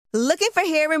Looking for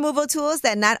hair removal tools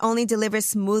that not only deliver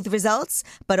smooth results,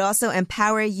 but also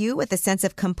empower you with a sense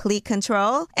of complete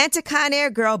control? Enter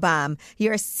Conair Girl Bomb,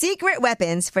 your secret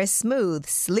weapons for smooth,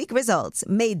 sleek results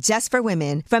made just for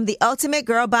women. From the ultimate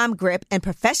Girl Bomb grip and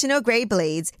professional-grade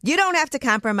blades, you don't have to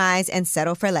compromise and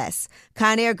settle for less.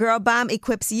 Conair Girl Bomb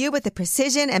equips you with the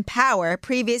precision and power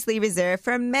previously reserved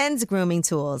for men's grooming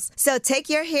tools. So take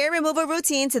your hair removal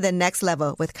routine to the next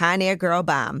level with Conair Girl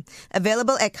Bomb.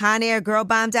 Available at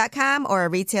ConairGirlBomb.com or a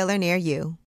retailer near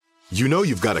you. You know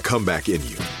you've got a comeback in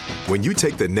you. When you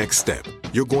take the next step,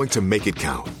 you're going to make it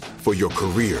count. For your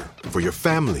career, for your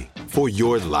family, for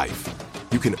your life.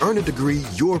 You can earn a degree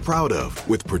you're proud of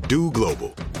with Purdue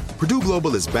Global. Purdue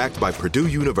Global is backed by Purdue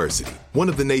University, one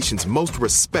of the nation's most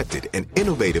respected and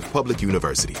innovative public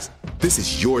universities. This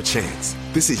is your chance.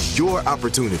 This is your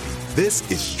opportunity. This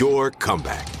is your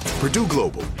comeback. Purdue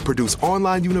Global, Purdue's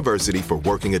online university for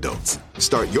working adults.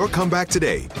 Start your comeback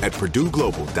today at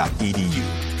purdueglobal.edu.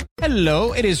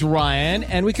 Hello, it is Ryan,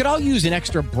 and we could all use an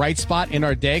extra bright spot in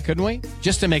our day, couldn't we?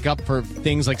 Just to make up for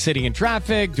things like sitting in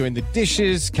traffic, doing the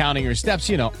dishes, counting your steps,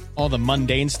 you know, all the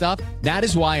mundane stuff. That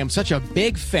is why I'm such a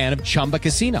big fan of Chumba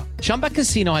Casino. Chumba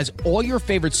Casino has all your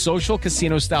favorite social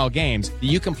casino-style games that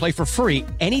you can play for free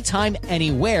anytime,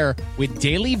 anywhere with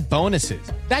daily bonuses.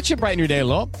 That should brighten your day a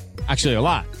little. Actually, a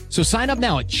lot. So sign up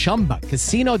now at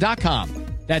ChumbaCasino.com.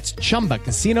 That's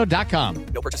ChumbaCasino.com.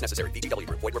 No purchase necessary. VGW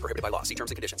Group. Void where prohibited by law. See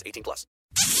terms and conditions. 18+.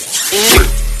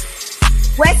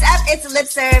 What's up? It's Lip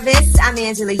Service. I'm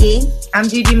Angela Yee. I'm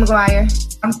Gigi McGuire.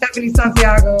 I'm Stephanie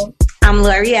Santiago. I'm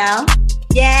L'Oreal.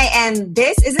 Yay, and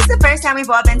is this the first time we've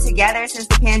all been together since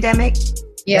the pandemic?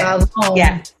 Yeah.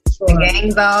 Yeah. Sure. The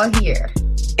gang's all here.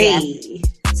 Hey.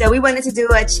 So we wanted to do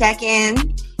a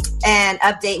check-in and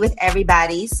update with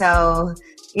everybody. So,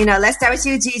 let's start with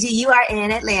you, Gigi. You are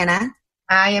in Atlanta.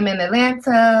 I am in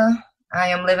Atlanta. I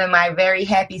am living my very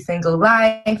happy single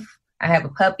life. I have a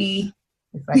puppy.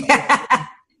 It's like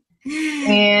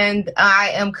and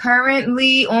I am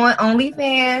currently on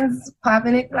OnlyFans,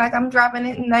 popping it like I'm dropping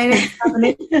it and I ain't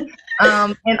dropping it.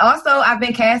 And also, I've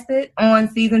been casted on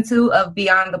season 2 of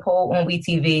Beyond the Pole on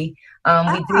WeTV. We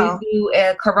did do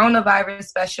a coronavirus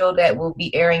special that will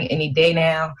be airing any day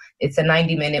now. It's a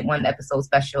 90-minute one-episode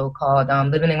special called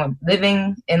Living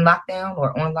in Lockdown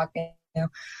or On Lockdown.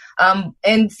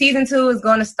 And season 2 is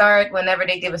going to start whenever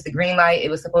they give us the green light. It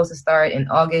was supposed to start in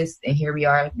August, and here we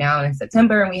are now in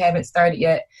September, and we haven't started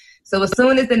yet. So as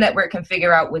soon as the network can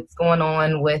figure out what's going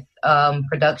on with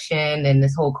production and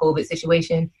this whole COVID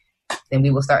situation, then we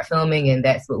will start filming, and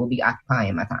that's what will be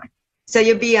occupying my time. So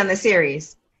you'll be on the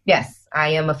series? Yes, I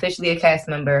am officially a cast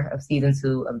member of season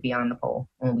 2 of Beyond the Pole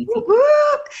on WeTV.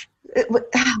 We're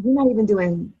not even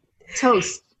doing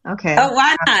toast. Okay. Oh,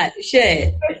 why not?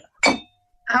 Shit.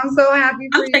 I'm so happy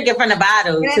for you. I'm drinking from the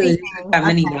bottle, too. A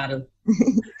mini bottle.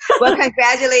 Well,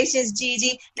 congratulations,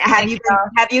 Gigi. Have you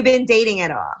been dating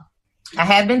at all? I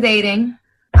have been dating.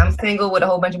 I'm single with a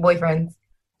whole bunch of boyfriends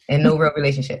and no real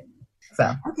relationship.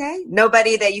 So okay.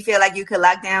 Nobody that you feel like you could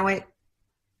lock down with?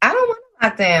 I don't want to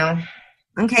lock down.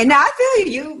 Okay. No, I feel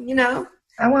you. You know.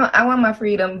 I want my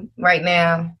freedom right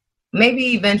now.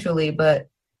 Maybe eventually, but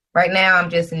right now I'm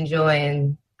just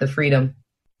enjoying the freedom.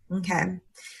 Okay.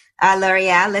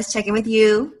 L'Oreal, let's check in with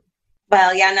you.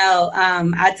 Well, y'all know,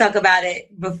 I talk about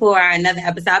it before another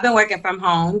episode. I've been working from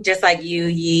home, just like you,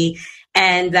 Yee,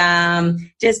 and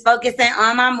just focusing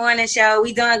on my morning show.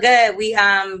 We doing good. We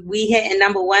hitting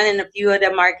number 1 in a few of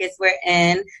the markets we're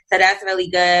in, so that's really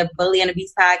good. Bully and the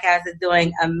Beast podcast is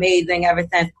doing amazing ever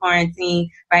since quarantine.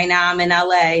 Right now, I'm in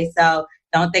LA, so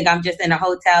don't think I'm just in a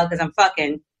hotel because I'm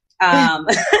fucking.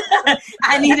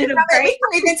 I needed a break.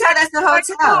 You can tell that's the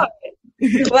hotel.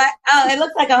 But it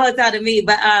looks like a hotel to me.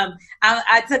 But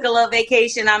I took a little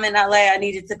vacation. I'm in LA. I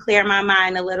needed to clear my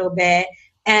mind a little bit.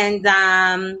 And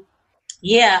as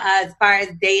far as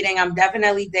dating, I'm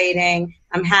definitely dating.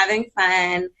 I'm having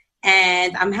fun,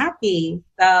 and I'm happy.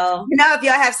 So if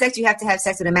y'all have sex, you have to have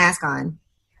sex with a mask on.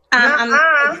 I'm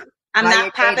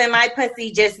not popping my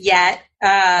pussy just yet.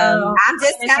 I'm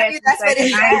just telling you that's what it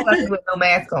is. I ain't fucking with no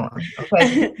mask on.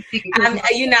 Okay.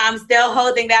 I'm still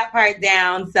holding that part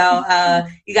down. So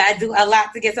you gotta do a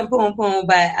lot to get some poom poom,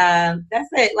 but that's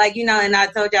it. And I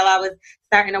told y'all I was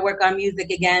starting to work on music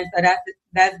again, so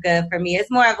that's good for me. It's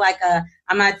more of like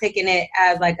I'm not taking it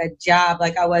as like a job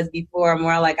like I was before,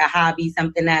 more like a hobby,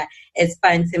 something that is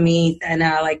fun to me and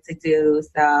I like to do.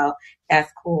 So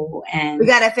that's cool. And we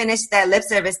got to finish that lip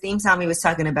service theme song we was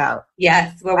talking about.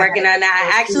 Yes, we're working on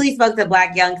that. I actually spoke to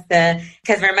Black Youngster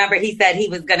because remember he said he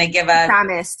was going to give us.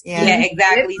 Promised. Yeah,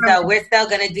 exactly. So we're still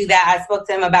going to do that. I spoke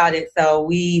to him about it. So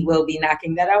we will be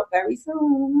knocking that out very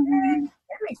soon.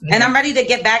 And I'm ready to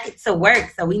get back to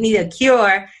work. So we need a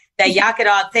cure that y'all could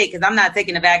all take, because I'm not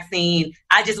taking the vaccine.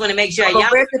 I just want to make sure y'all.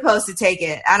 We're supposed to take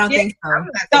it. I don't think so.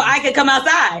 So I could come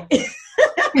outside.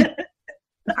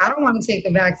 I don't want to take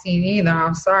the vaccine either.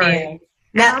 I'm sorry. Yeah.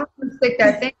 Now, I don't want to stick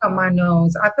that thing on my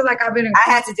nose. I feel like I've been. I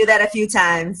had to do that a few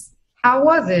times. How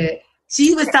was it?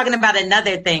 She was talking about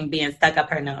another thing being stuck up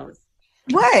her nose.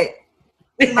 What?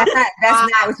 That's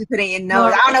not what you put in your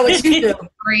nose. I don't know what you do.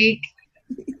 Freak.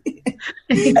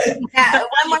 Now,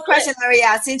 one more question,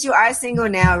 L'Oreal. Since you are single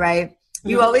now, right?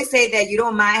 You always say that you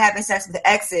don't mind having sex with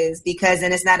exes because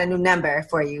then it's not a new number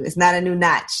for you. It's not a new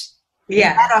notch.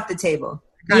 Yeah. That's off the table.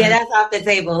 Yeah, that's off the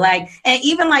table. Like, and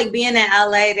even like being in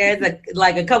LA, there's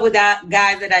a couple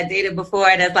guys that I dated before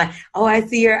that's like, oh, I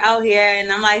see you're out here,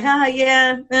 and I'm like, oh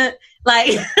yeah,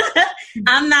 like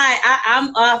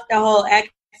I'm off the whole ex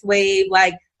wave.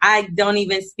 Like, I don't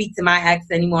even speak to my ex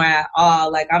anymore at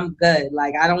all. Like, I'm good.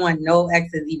 Like, I don't want no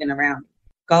exes even around me.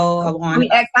 Go on.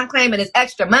 I'm claiming it's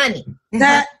extra money.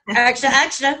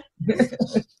 Extra.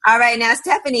 All right, now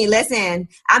Stephanie, listen,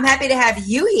 I'm happy to have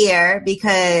you here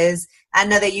because I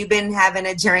know that you've been having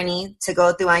a journey to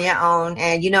go through on your own.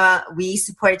 And, we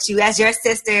support you as your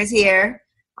sisters here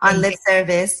on Lip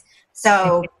Service.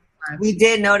 So we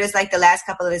did notice like the last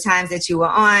couple of the times that you were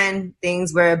on,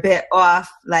 things were a bit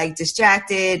off, like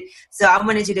distracted. So I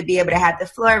wanted you to be able to have the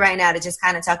floor right now to just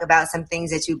kind of talk about some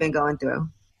things that you've been going through.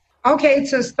 Okay,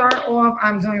 to start off,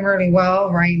 I'm doing really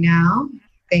well right now.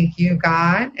 Thank you,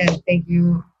 God. And thank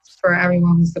you for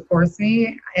everyone who supports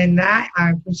me in that.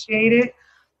 I appreciate it.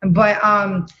 But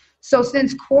so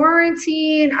since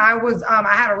quarantine, I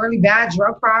had a really bad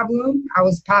drug problem. I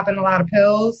was popping a lot of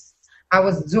pills. I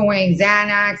was doing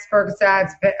Xanax,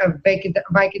 Percocets,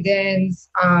 Vicodins.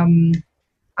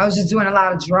 I was just doing a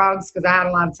lot of drugs because I had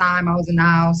a lot of time. I was in the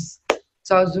house.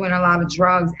 So I was doing a lot of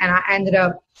drugs, and I ended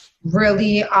up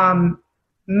really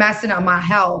messing up my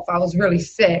health. I was really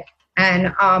sick.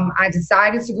 And I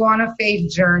decided to go on a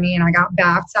faith journey, and I got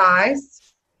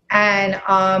baptized. And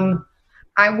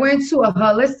I went to a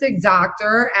holistic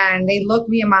doctor, and they looked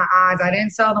me in my eyes. I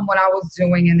didn't tell them what I was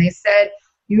doing. And they said,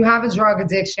 you have a drug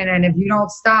addiction, and if you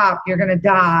don't stop, you're going to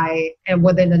die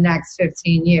within the next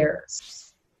 15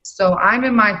 years. So I'm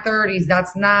in my 30s.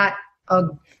 That's not a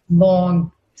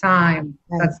long time.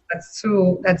 That's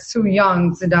too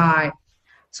young to die.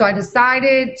 So I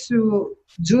decided to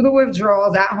do the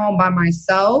withdrawals at home by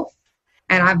myself.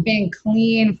 And I've been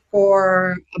clean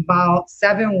for about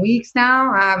 7 weeks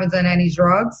now. I haven't done any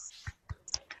drugs.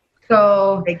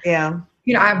 So, big deal.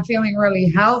 I'm feeling really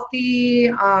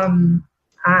healthy. I'm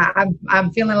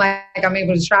feeling like I'm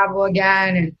able to travel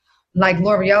again. And like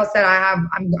L'Oreal said,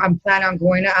 I'm planning on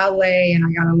going to LA, and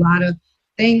I got a lot of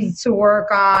things to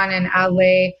work on in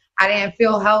LA. I didn't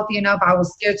feel healthy enough. I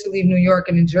was scared to leave New York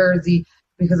and New Jersey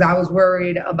because I was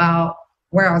worried about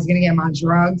where I was going to get my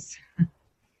drugs.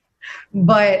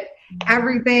 But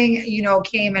everything,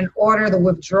 came in order. The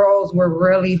withdrawals were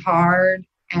really hard,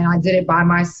 and I did it by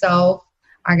myself.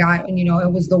 I got,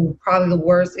 it was probably the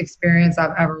worst experience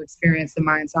I've ever experienced in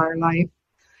my entire life.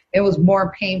 It was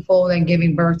more painful than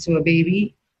giving birth to a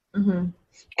baby. Mm-hmm.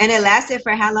 And it lasted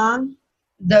for how long?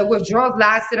 The withdrawals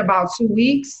lasted about 2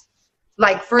 weeks,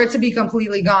 like for it to be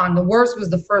completely gone. The worst was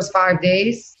the first 5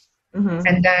 days. Mm-hmm.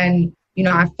 And then,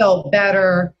 I felt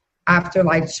better after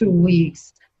like 2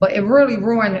 weeks. But it really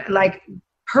ruined, like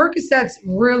Percocets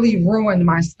really ruined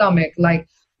my stomach. Like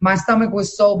my stomach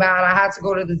was so bad. I had to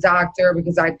go to the doctor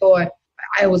because I thought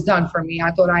it was done for me.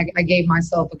 I thought I gave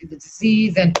myself a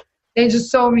disease. And they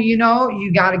just told me, you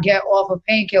got to get off of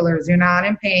painkillers. You're not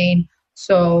in pain.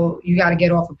 So you got to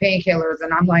get off of painkillers.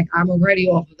 And I'm like, I'm already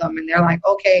off of them. And they're like,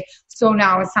 okay, so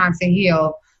now it's time to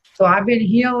heal. So I've been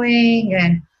healing,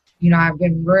 and, I've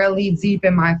been really deep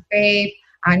in my faith.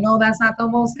 I know that's not the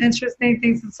most interesting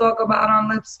thing to talk about on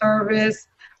Lip Service,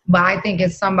 but I think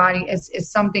it's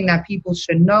something that people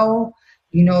should know.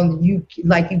 You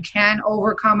can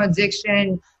overcome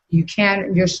addiction. You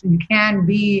can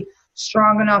be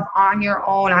strong enough on your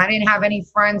own. I didn't have any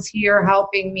friends here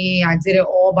helping me. I did it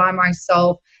all by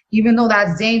myself, even though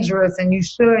that's dangerous, and you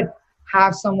should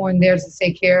have someone there to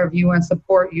take care of you and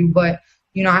support you. But,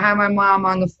 I had my mom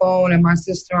on the phone and my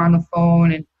sister on the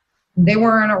phone, and they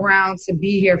weren't around to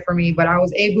be here for me, but I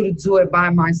was able to do it by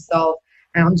myself.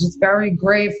 And I'm just very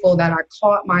grateful that I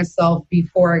caught myself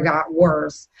before it got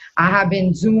worse. I have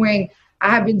been doing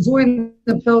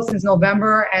the pill since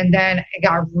November, and then it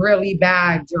got really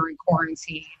bad during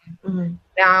quarantine. Mm-hmm.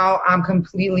 Now I'm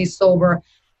completely sober.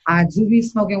 I do be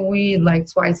smoking weed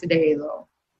like twice a day though.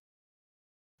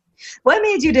 What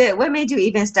made you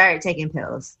even start taking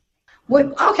pills?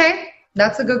 Okay.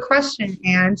 That's a good question.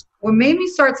 And what made me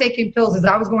start taking pills is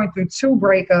I was going through 2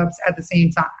 breakups at the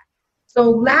same time. So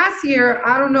last year,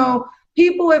 I don't know,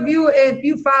 people, if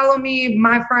you follow me,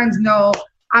 my friends know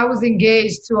I was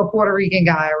engaged to a Puerto Rican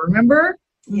guy, remember?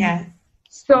 Yeah.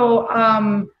 So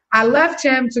I left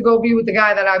him to go be with the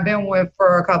guy that I've been with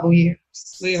for a couple years.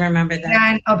 We remember that.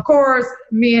 And of course,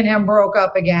 me and him broke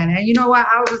up again. And you know what?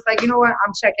 I was just like, you know what?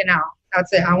 I'm checking out.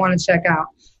 That's it. I want to check out.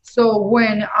 So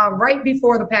when right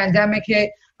before the pandemic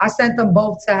hit, I sent them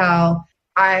both to hell.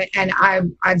 I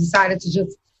decided to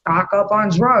just stock up on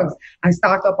drugs. I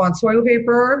stocked up on toilet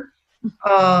paper,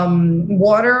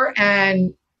 water,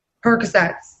 and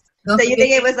Percocets. So you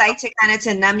think it was like to kind of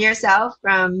to numb yourself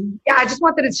from? Yeah, I just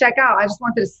wanted to check out. I just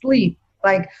wanted to sleep.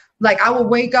 Like I would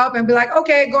wake up and be like,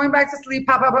 okay, going back to sleep.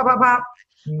 Pop, pop, pop, pop, pop.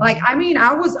 Mm-hmm. Like, I mean,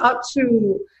 I was up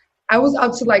to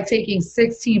like taking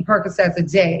 16 Percocets a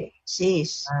day.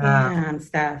 Sheesh. Yeah,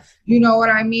 stuff. You know what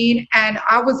I mean? And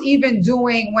I was even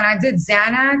doing, when I did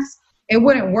Xanax, it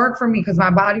wouldn't work for me because my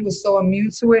body was so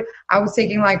immune to it. I was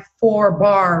taking like 4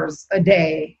 bars a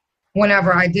day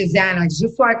whenever I did Xanax,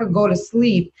 just so I could go to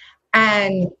sleep.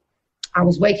 And I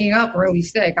was waking up really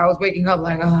sick. I was waking up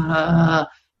like, pop,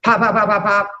 pop, pop, pop,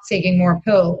 pop, taking more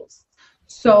pills.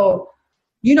 So,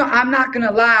 you know, I'm not going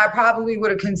to lie. I probably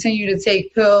would have continued to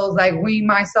take pills, like wean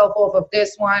myself off of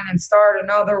this one and start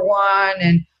another one,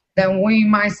 and then wean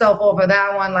myself off of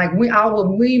that one. Like I would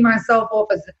wean myself off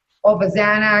of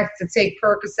Xanax to take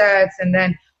Percocets, and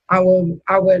then I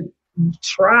would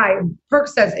try.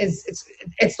 Percocets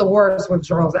it's the worst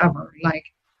withdrawals ever. Like,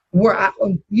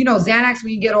 Xanax,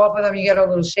 when you get off of them, you get a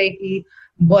little shaky,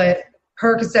 but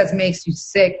Percocets makes you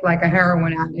sick like a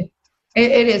heroin addict.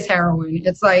 It is heroin.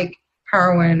 It's like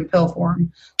heroin in pill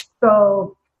form.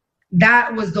 So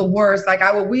that was the worst. Like,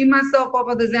 I would wean myself off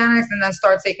of the Xanax and then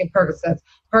start taking Percocets.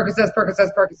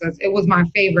 It was my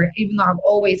favorite, even though I've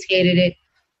always hated it.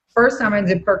 First time I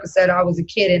did Percocet, I was a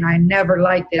kid and I never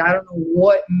liked it. I don't know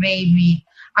what made me.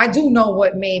 I do know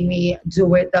what made me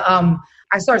do it.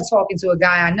 I started talking to a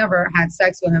guy. I never had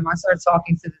sex with him. I started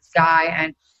talking to this guy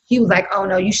and he was like, oh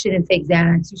no, you shouldn't take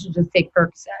Xanax. You should just take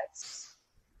Percocets.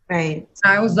 Right.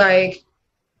 And I was like,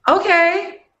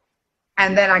 okay.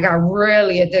 And then I got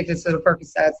really addicted to the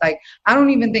Percocets. Like, I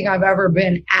don't even think I've ever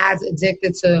been as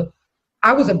addicted to,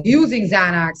 I was abusing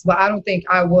Xanax, but I don't think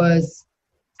I was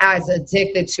as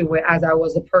addicted to it as I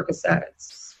was the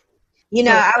Percocets. You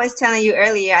know, I was telling you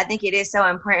earlier, I think it is so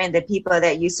important the people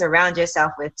that you surround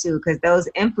yourself with too, because those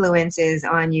influences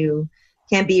on you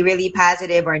can be really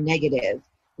positive or negative.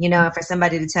 You know, for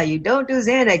somebody to tell you, don't do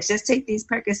Xanax, just take these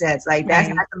Percocets. Like, that's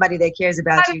not somebody that cares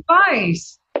about you.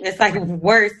 Advice. It's like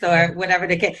worse or whatever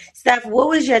the case. Steph, what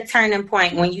was your turning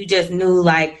point when you just knew,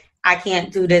 like, I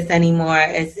can't do this anymore?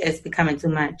 It's becoming too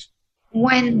much.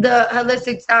 When the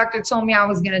holistic doctor told me I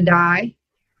was going to die.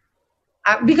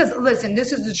 Because, listen,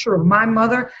 this is the truth. My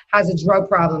mother has a drug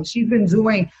problem. She's been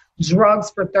doing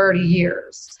drugs for 30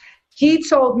 years. He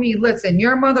told me, listen,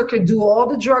 your mother could do all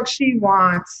the drugs she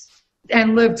wants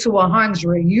and live to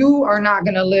 100. You are not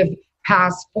going to live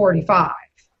past 45.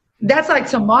 That's like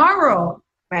tomorrow.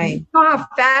 Right. You know how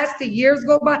fast the years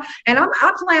go by? And I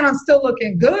plan on still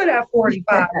looking good at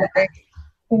 45. Like,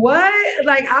 what?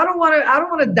 Like, I don't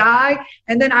want to die.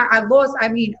 And then I lost,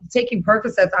 taking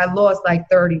Percocets, I lost like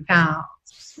 30 pounds.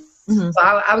 Mm-hmm. So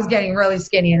I was getting really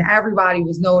skinny and everybody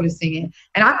was noticing it.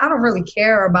 And I don't really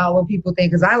care about what people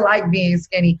think because I like being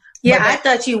skinny. Yeah, I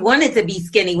thought you wanted to be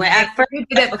skinny when at first you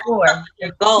did that before.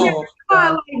 Your goal. Yeah, I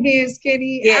like being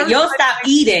skinny. Yeah, you'll stop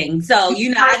eating. So, I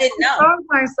didn't know. I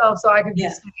myself so I could be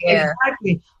skinny. Yeah.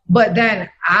 Exactly. But then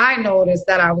I noticed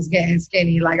that I was getting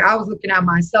skinny. Like, I was looking at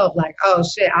myself like, oh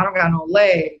shit, I don't got no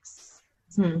legs.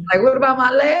 Like, what about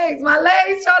my legs? My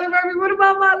legs, Charlie Murphy, what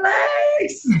about my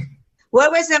legs? What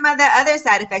were some of the other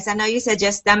side effects? I know you said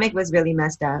your stomach was really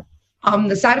messed up.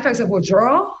 The side effects of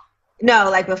withdrawal? No,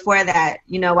 like before that,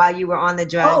 while you were on the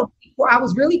drug. Oh, I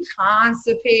was really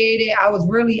constipated. I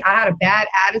had a bad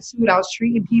attitude. I was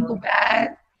treating people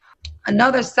bad.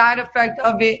 Another side effect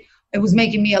of it was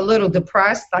making me a little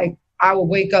depressed. Like, I would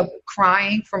wake up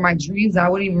crying for my dreams. I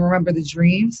wouldn't even remember the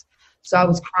dreams. So I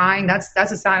was crying. That's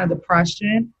a sign of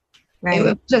depression.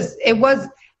 Right.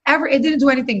 It didn't do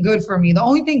anything good for me. The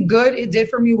only thing good it did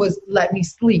for me was let me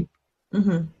sleep.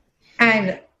 Mm-hmm.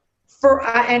 And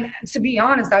to be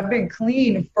honest, I've been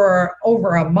clean for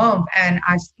over a month and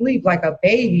I sleep like a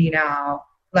baby now.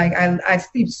 Like, I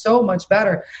sleep so much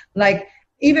better. Like,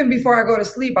 even before I go to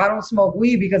sleep, I don't smoke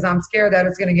weed because I'm scared that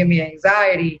it's going to give me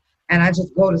anxiety. And I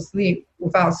just go to sleep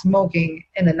without smoking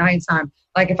in the nighttime.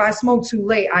 Like, if I smoke too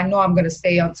late, I know I'm going to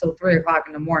stay up till 3 o'clock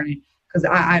in the morning because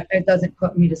it doesn't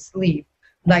put me to sleep.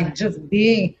 like just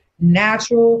being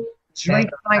natural,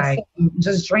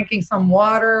 just drinking some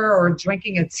water or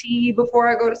drinking a tea before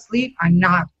I go to sleep, I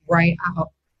knock right out.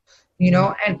 You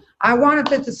know, and I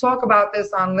wanted to talk about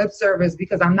this on Lip Service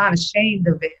because I'm not ashamed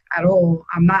of it at all.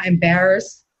 I'm not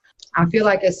embarrassed. I feel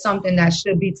like it's something that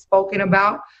should be spoken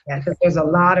about because there's a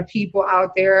lot of people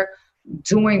out there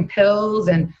doing pills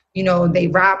and, you know, they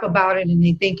rap about it and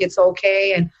they think it's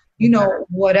okay. And, you know,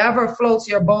 whatever floats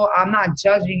your boat, I'm not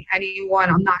judging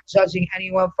anyone. I'm not judging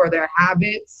anyone for their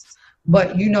habits,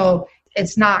 but, you know,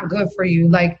 it's not good for you.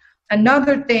 Like,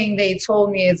 another thing they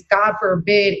told me is, God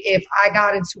forbid, if I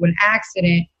got into an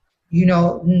accident, you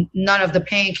know, none of the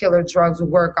painkiller drugs would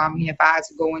work on me if I had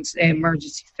to go into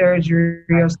emergency surgery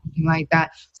or something like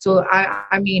that. So,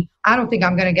 I mean, I don't think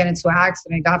I'm going to get into an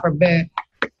accident, God forbid.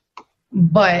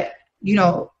 But, you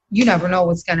know, you never know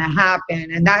what's going to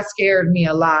happen. And that scared me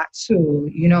a lot, too.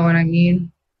 You know what I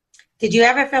mean? Did you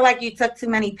ever feel like you took too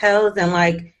many pills and,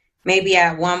 like, maybe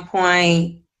at one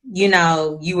point, you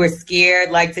know, you were scared,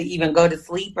 like, to even go to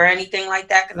sleep or anything like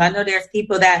that? Because I know there's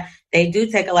people that they do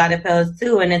take a lot of pills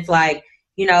too. And it's like,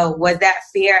 you know, was that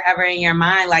fear ever in your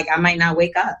mind? Like, I might not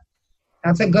wake up.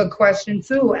 That's a good question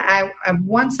too. At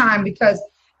one time, because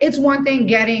it's one thing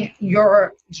getting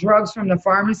your drugs from the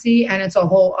pharmacy and it's a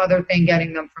whole other thing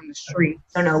getting them from the street.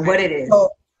 I don't know what it is. So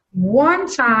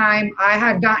one time I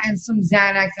had gotten some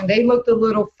Xanax and they looked a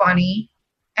little funny.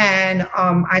 And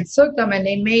I took them and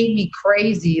they made me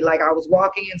crazy. Like, I was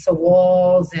walking into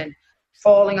walls and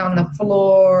falling on the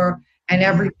floor and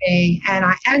everything. And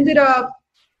I ended up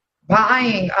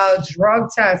buying a drug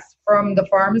test from the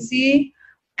pharmacy.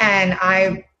 And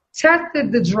I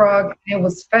tested the drug. And it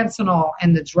was fentanyl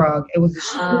in the drug. It was a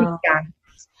street Xanax.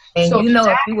 And so, you know,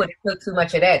 if you would have took too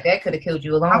much of that could have killed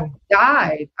you alone.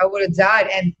 I would have died.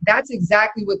 And that's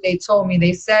exactly what they told me.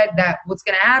 They said that what's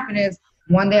going to happen is,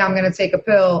 one day I'm going to take a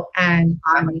pill and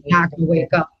I'm not going to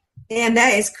wake up. Damn,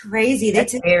 that is crazy.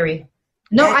 That's scary.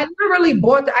 No, I literally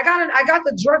bought I got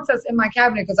the drug test in my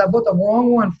cabinet because I bought the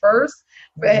wrong one first.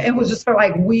 It was just for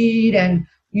like weed and,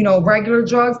 you know, regular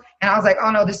drugs. And I was like,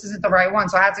 oh no, this isn't the right one.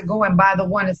 So I had to go and buy the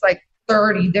one. It's like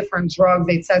 30 different drugs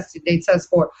they test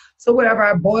for. So whatever,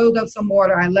 I boiled up some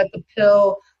water. I let the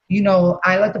pill, you know,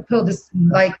 I let the pill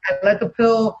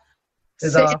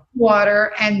sit in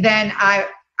water. And then I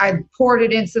poured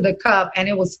it into the cup, and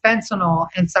it was fentanyl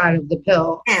inside of the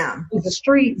pill. Damn. It was a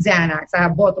street Xanax. I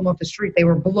bought them off the street. They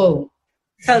were blue.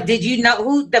 So did you know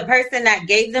who the person that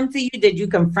gave them to you? Did you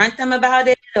confront them about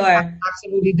it? Or I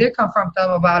absolutely did confront them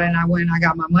about it, and I went and I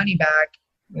got my money back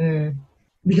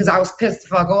because I was pissed the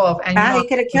fuck off. And he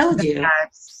could have killed you.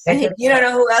 You don't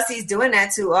know who else he's doing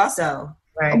that to also.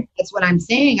 Right. That's what I'm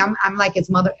saying. I'm like,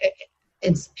 it's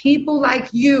people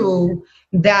like you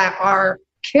that are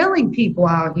killing people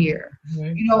out here,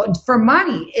 you know, for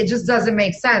money. It just doesn't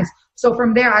make sense. So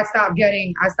from there, I stopped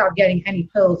getting any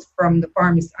pills from the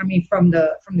pharmacy. I mean, from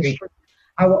the street.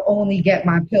 I will only get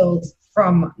my pills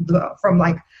from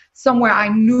like somewhere I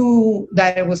knew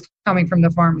that it was coming from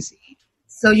the pharmacy.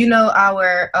 So, you know,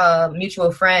 our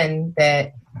mutual friend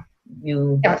that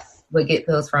you would get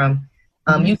pills from,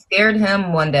 you scared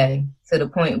him one day to the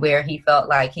point where he felt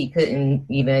like he couldn't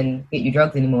even get you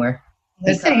drugs anymore.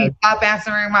 Listen, he stopped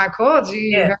answering my calls.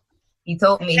 Yeah. He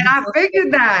told me. And I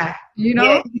figured that, you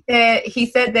know. Yeah, he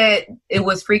said that it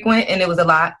was frequent and it was a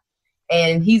lot.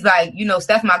 And he's like, you know,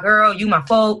 Steph, my girl, you my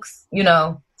folks, you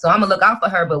know. So I'm going to look out for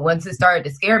her. But once it started to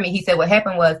scare me, he said what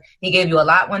happened was he gave you a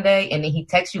lot one day and then he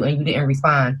texted you and you didn't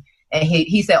respond. And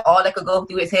he said all that could go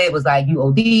through his head was like, you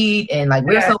OD'd and like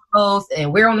we're so close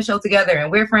and we're on the show together and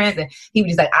we're friends. And he was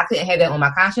just like, I couldn't have that on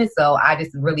my conscience. So I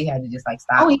just really had to just like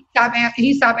stop. Oh, he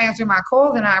stopped answering my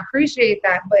calls and I appreciate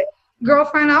that. But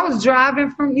girlfriend, I was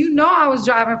driving from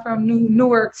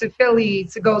Newark to Philly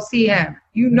to go see him.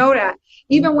 You know that.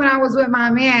 Even when I was with my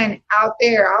man out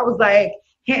there, I was like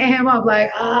hitting him up like,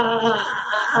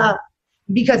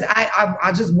 because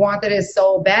I just wanted it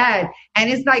so bad. And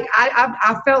it's like,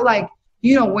 I felt like,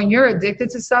 you know, when you're addicted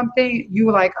to something, you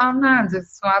were like, I'm not addicted,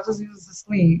 so I'll just use it to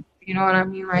sleep. You know what I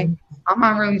mean? Like, I'm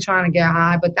not really trying to get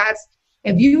high, but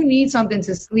if you need something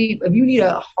to sleep, if you need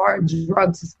a hard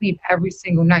drug to sleep every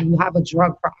single night, you have a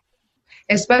drug problem,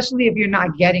 especially if you're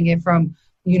not getting it from,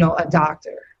 you know, a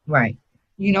doctor. Right.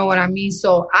 You know what I mean?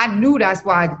 So I knew that's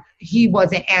why he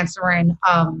wasn't answering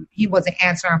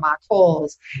my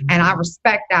calls. And I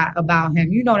respect that about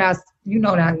him.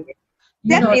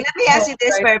 Definitely. Let me ask you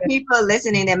this for people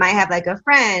listening that might have like a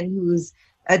friend who's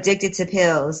addicted to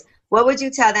pills. What would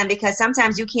you tell them? Because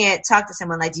sometimes you can't talk to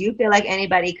someone. Like, do you feel like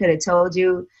anybody could have told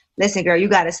you, listen, girl, you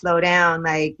got to slow down.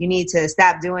 Like, you need to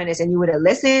stop doing this, and you would have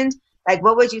listened? Like,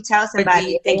 what would you tell somebody?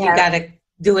 Do you think you got to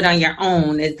do it on your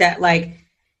own? Is that like,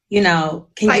 you know,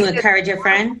 can you encourage your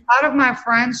friend? A lot of my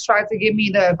friends tried to give me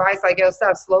the advice like, yo,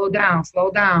 Steph, slow down.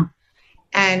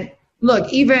 And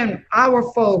look, even our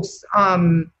folks,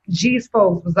 G's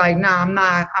folks was like, nah,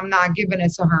 I'm not giving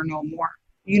it to her no more.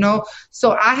 You know?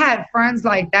 So I had friends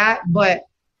like that, but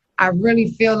I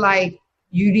really feel like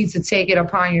you need to take it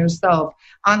upon yourself.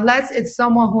 Unless it's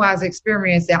someone who has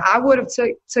experienced it. I would have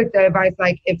took the advice,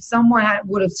 like if someone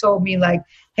would have told me like,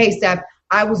 hey, Steph,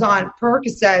 I was on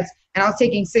Percocets and I was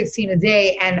taking 16 a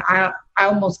day and I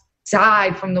almost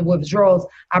died from the withdrawals,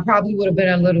 I probably would have been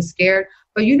a little scared.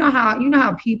 But you know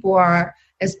how people are,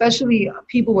 especially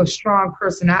people with strong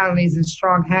personalities and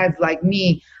strong heads like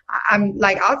me. I'm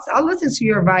like, I'll listen to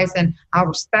your advice and I'll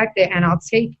respect it and I'll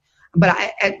take, but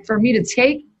for me to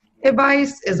take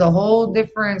advice is a whole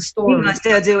different story. You must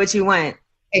still do what you want.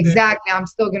 Exactly. I'm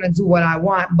still going to do what I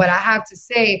want. But I have to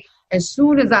say, as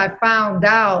soon as I found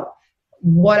out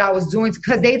what I was doing,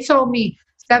 because they told me,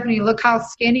 Stephanie, look how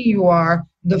skinny you are.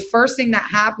 The first thing that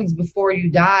happens before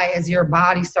you die is your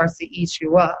body starts to eat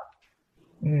you up.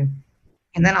 And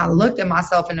then I looked at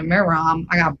myself in the mirror.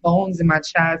 I got bones in my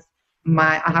chest.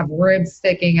 I have ribs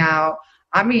sticking out.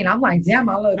 I mean, I'm like, damn,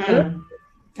 I look good.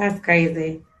 That's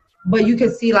crazy. But you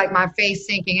could see like my face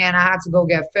sinking in. I had to go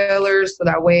get fillers so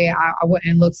that way I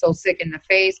wouldn't look so sick in the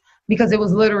face because it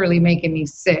was literally making me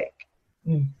sick.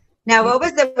 Now, what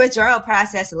was the withdrawal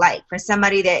process like for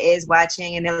somebody that is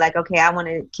watching and they're like, okay, I want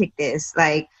to kick this?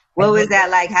 Like, what was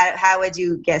that like? How would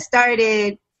you get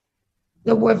started?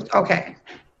 Okay.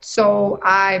 So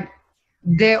I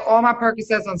did all my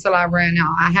Percocets until I ran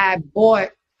out. I had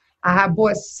bought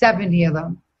 70 of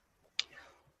them.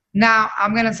 Now,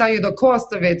 I'm going to tell you the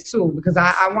cost of it, too, because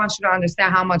I want you to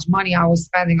understand how much money I was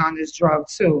spending on this drug,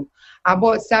 too. I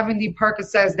bought 70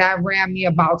 Percocets. That ran me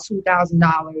about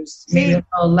 $2,000, maybe a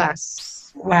little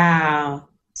less. Wow.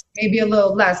 Maybe a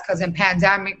little less, because in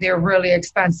pandemic, they're really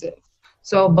expensive.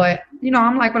 So, but, you know,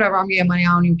 I'm like, whatever, I'm getting money.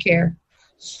 I don't even care.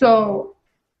 So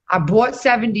I bought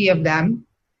 70 of them,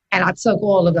 and I took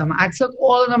all of them. I took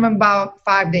all of them in about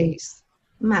 5 days.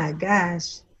 My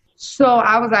gosh. So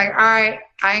I was like, all right,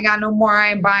 I ain't got no more.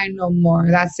 I ain't buying no more.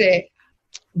 That's it.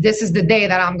 This is the day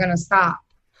that I'm going to stop.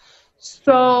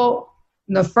 So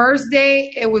the first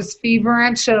day, it was fever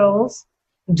and chills.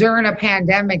 During a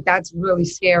pandemic, that's really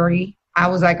scary. I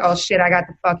was like, oh, shit, I got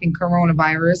the fucking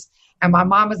coronavirus. And my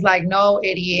mom was like, no,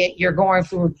 idiot, you're going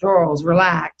through withdrawals.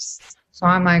 Relax. So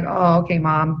I'm like, oh, okay,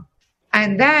 Mom.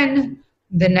 And then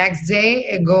the next day,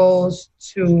 it goes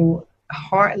to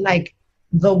heart, like,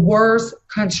 the worst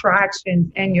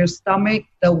contractions in your stomach,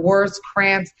 the worst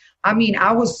cramps. I mean,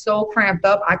 I was so cramped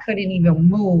up, I couldn't even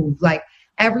move. Like,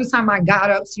 every time I got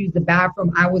up to use the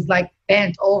bathroom, I was like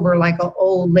bent over like an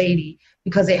old lady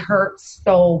because it hurt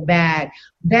so bad.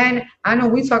 Then, I know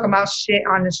we talk about shit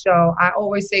on the show. I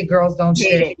always say girls don't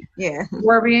shit. Yeah.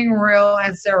 We're being real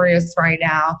and serious right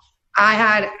now. I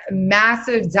had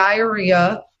massive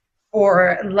diarrhea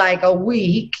for like a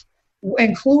week,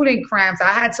 including cramps. I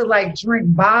had to like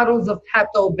drink bottles of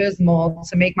Pepto-Bismol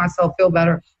to make myself feel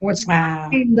better, which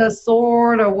kind of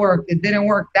sort of worked. It didn't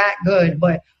work that good,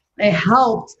 but it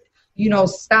helped, you know,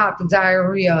 stop the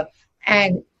diarrhea.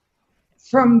 And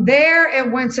from there,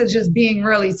 it went to just being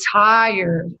really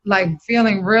tired, like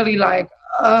feeling really like,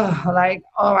 like,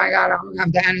 oh my God, I don't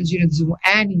have the energy to do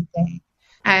anything.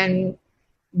 And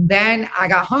then I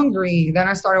got hungry. Then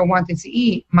I started wanting to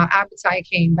eat. My appetite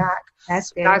came back.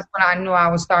 That's when I knew I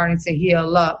was starting to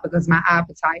heal up because my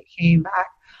appetite came back.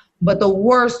 But the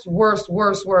worst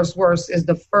is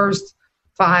the first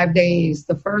 5 days.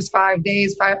 The first 5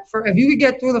 days, if you could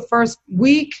get through the first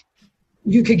week,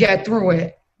 you could get through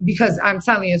it. Because I'm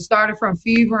telling you, it started from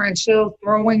fever and chills,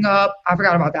 throwing up. I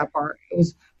forgot about that part. It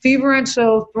was fever and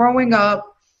chills, throwing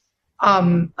up,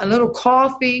 a little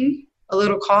coughing.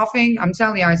 I'm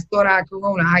telling you, I thought I had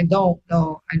corona. I don't.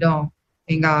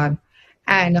 Thank God.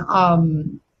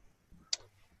 And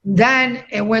then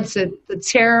it went to the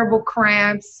terrible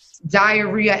cramps,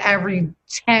 diarrhea every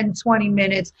 10, 20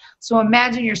 minutes. So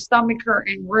imagine your stomach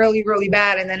hurting really, really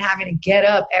bad and then having to get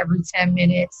up every 10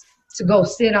 minutes to go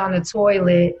sit on the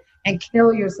toilet and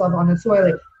kill yourself on the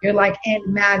toilet. You're like in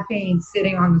mad pain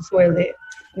sitting on the toilet.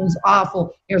 It was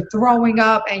awful. You're throwing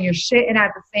up and you're shitting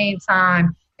at the same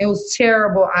time. It was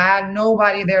terrible. I had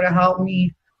nobody there to help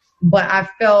me, but I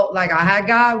felt like I had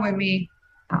God with me.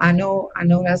 I know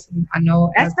that's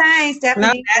fine, Stephanie.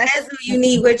 No, that is who you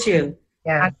need with you.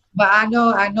 Yeah. But I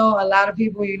know a lot of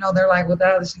people, you know, they're like, what the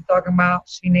hell is she talking about?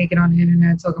 She naked on the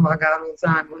internet talking about God all the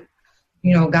time. But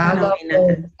You know, God loves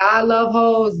hoes. God love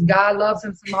hoes. God loves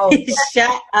him some hoes.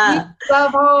 Shut up.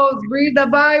 Love hoes. Read the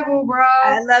Bible, bro.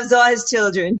 God loves all his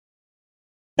children.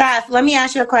 Steph, let me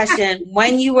ask you a question.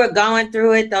 When you were going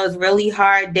through it, those really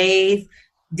hard days,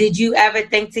 did you ever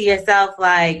think to yourself,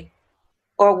 like,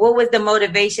 or what was the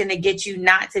motivation to get you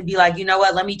not to be like, you know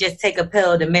what, let me just take a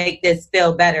pill to make this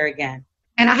feel better again?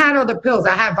 And I had other pills.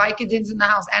 I had Vicodins in the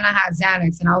house and I had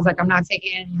Xanax. And I was like, I'm not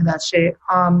taking any of that shit.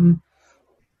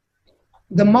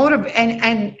 The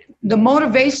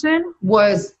motivation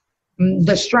was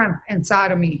the strength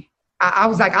inside of me. I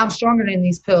was like, I'm stronger than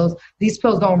these pills. These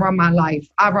pills don't run my life.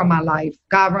 I run my life.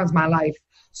 God runs my life.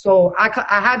 So I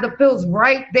had the pills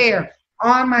right there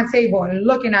on my table and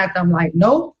looking at them like,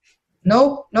 nope.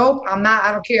 I'm not,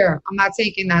 I don't care. I'm not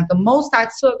taking that. The most I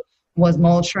took was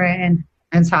Motrin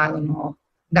and Tylenol.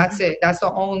 That's it. That's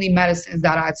the only medicines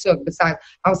that I took. Besides,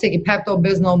 I was taking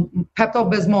Pepto-Bismol,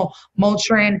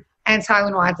 Motrin, and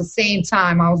Tylenol at the same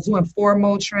time. I was doing 4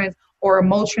 Motrins or a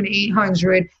Motrin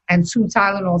 800 and 2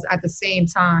 Tylenols at the same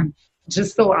time,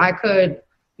 just so I could,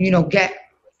 you know, get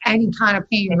any kind of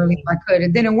pain relief I could.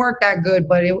 It didn't work that good,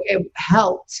 but it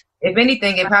helped. If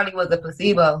anything, it probably was a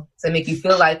placebo to make you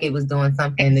feel like it was doing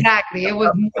something. Exactly. It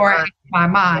was more in my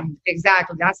mind.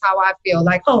 Exactly. That's how I feel.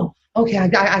 Like, oh, okay,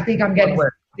 I think I'm getting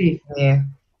sick. Yeah.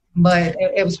 But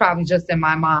it was probably just in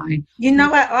my mind. You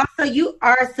know what? Also, you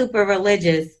are super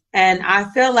religious. And I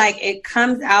feel like it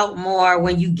comes out more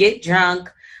when you get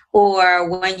drunk or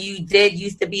when you did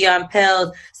used to be on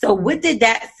pills. So what did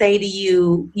that say to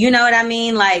you? You know what I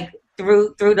mean? Like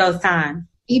through those times.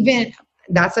 Even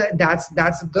that's a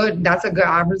good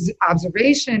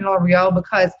observation, L'Oreal,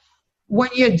 because when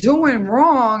you're doing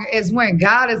wrong is when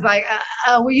God is like,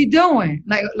 what are you doing?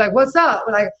 Like what's up?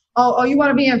 Like, oh, you want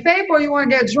to be in faith or you want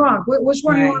to get drunk? Which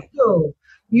one you want to do?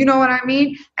 You know what I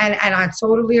mean? And I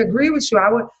totally agree with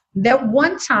you. That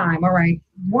one time I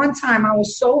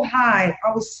was so high,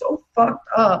 I was so fucked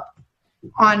up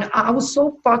on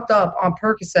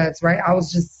Percocets, right? I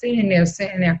was just sitting there,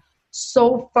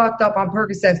 so fucked up on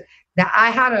Percocets that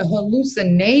I had a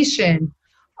hallucination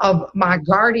of my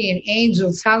guardian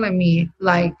angel telling me,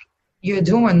 like, you're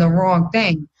doing the wrong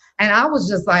thing. And I was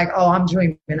just like, oh, I'm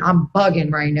dreaming. I'm bugging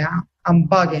right now. I'm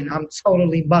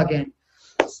totally bugging.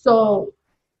 So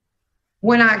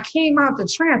when I came out the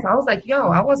trance, I was like, yo,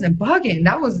 I wasn't bugging.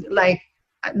 That was like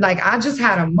I just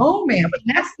had a moment, but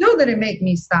that still didn't make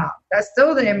me stop. I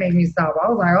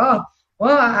was like, oh,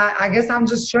 well, I guess I'm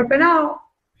just tripping out.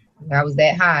 I was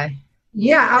that high.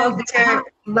 Yeah, I was that high.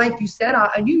 Like you said,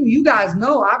 you guys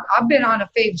know, I've been on a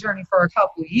faith journey for a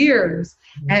couple years.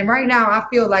 Mm-hmm. And right now I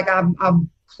feel like I'm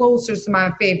closer to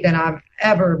my faith than I've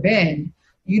ever been.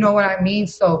 You know what I mean?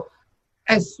 So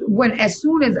as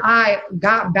soon as I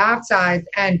got baptized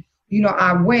and, you know,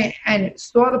 I went and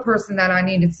saw the person that I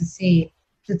needed to see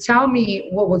to tell me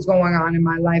what was going on in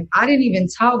my life, I didn't even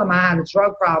tell them I had a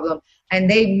drug problem. And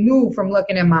they knew from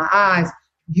looking in my eyes,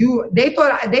 they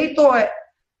thought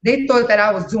that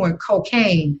I was doing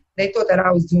cocaine. They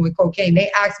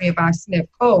asked me if I sniffed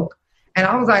coke. And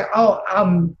I was like, oh,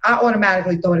 I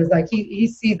automatically thought it's like he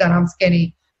sees that I'm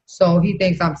skinny, so he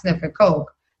thinks I'm sniffing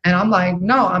coke. And I'm like,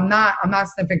 no, I'm not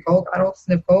sniffing coke. I don't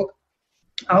sniff coke.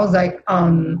 I was like,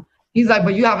 he's like,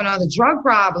 but you have another drug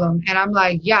problem. And I'm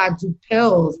like, yeah, I do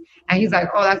pills. And he's like,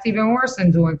 oh, that's even worse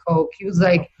than doing coke. He was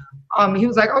like,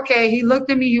 okay. He looked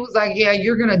at me. He was like, yeah,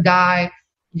 you're going to die.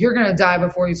 You're going to die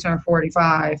before you turn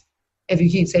 45 if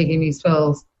you keep taking these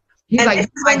pills. He's and like, this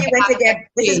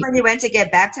is when you went to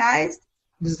get baptized?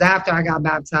 This is after I got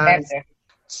baptized.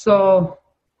 So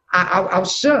I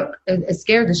was shook. It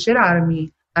scared the shit out of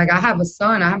me. Like, I have a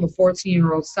son. I have a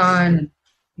 14-year-old son. And,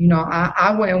 you know,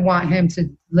 I wouldn't want him to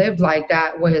live like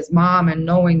that with his mom and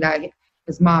knowing that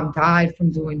his mom died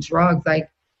from doing drugs. Like,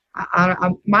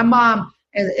 my mom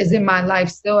is in my life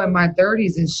still in my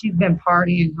 30s, and she's been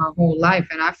partying her whole life,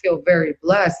 and I feel very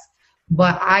blessed.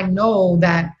 But I know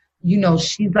that, you know,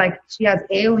 she has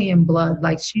alien blood.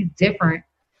 Like, she's different.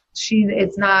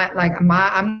 It's not like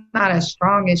I'm not as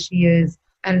strong as she is.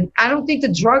 And I don't think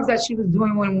the drugs that she was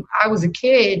doing when I was a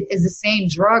kid is the same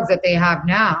drugs that they have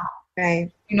now.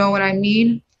 Right. You know what I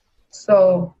mean?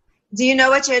 So. Do you know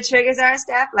what your triggers are,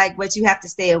 Steph? Like what you have to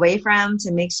stay away from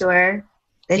to make sure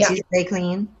that you stay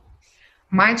clean?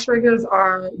 My triggers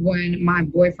are when my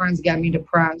boyfriends get me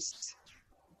depressed.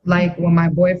 Like when my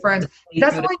boyfriends,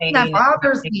 that's the only thing that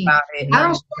bothers me. I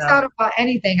don't stress out about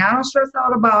anything. I don't stress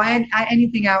out about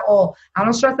anything at all. I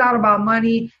don't stress out about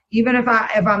money. Even if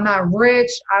I'm not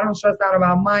rich, I don't stress out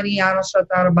about money. I don't stress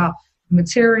out about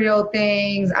material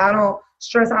things. I don't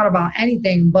stress out about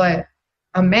anything. But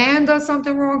a man does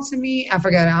something wrong to me, I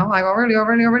forget it. I'm like,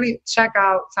 already, check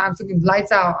out, time to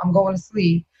lights out. I'm going to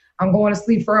sleep. I'm going to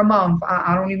sleep for a month.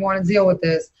 I don't even want to deal with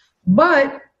this.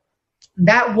 But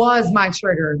that was my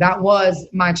trigger.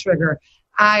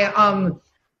 I'm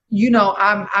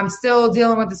still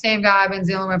dealing with the same guy I've been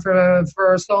dealing with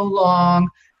for so long,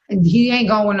 and he ain't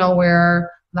going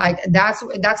nowhere. Like that's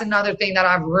another thing that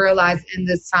I've realized in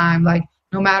this time. Like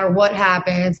no matter what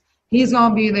happens, he's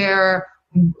gonna be there,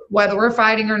 whether we're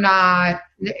fighting or not.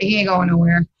 He ain't going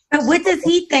nowhere. But what does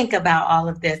he think about all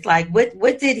of this? Like,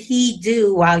 what did he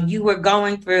do while you were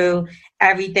going through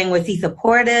everything? Was he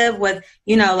supportive? What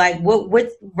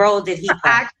role did he play?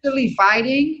 Actually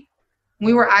fighting.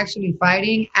 We were actually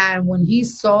fighting, and when he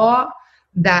saw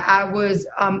that I was,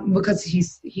 because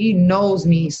he knows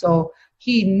me, so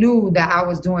he knew that I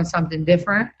was doing something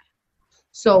different.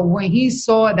 So when he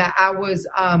saw that I was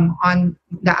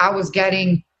that I was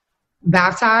getting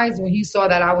baptized, when he saw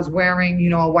that I was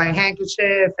wearing, a white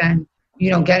handkerchief and,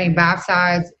 getting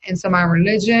baptized into my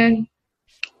religion,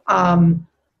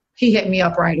 he hit me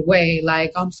up right away.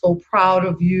 Like, I'm so proud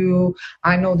of you.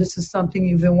 I know this is something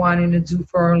you've been wanting to do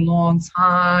for a long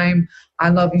time. I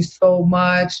love you so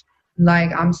much.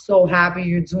 Like, I'm so happy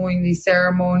you're doing these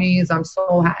ceremonies. I'm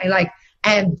so happy. Like,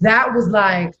 and that was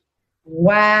like,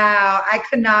 wow, I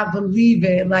could not believe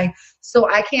it. Like, so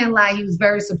I can't lie. He was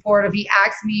very supportive. He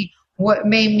asked me what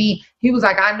made me, he was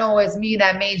like, I know it's me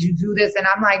that made you do this. And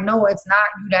I'm like, no, it's not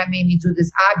you that made me do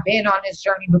this. I've been on this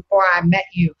journey before I met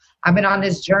you. I've been on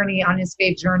this journey, on this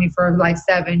faith journey for like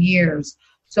 7 years.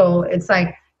 So it's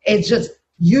like, it's just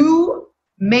you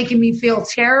making me feel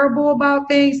terrible about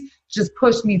things just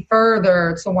pushed me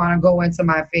further to want to go into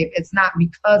my faith. It's not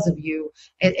because of you.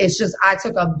 It's just, I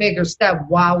took a bigger step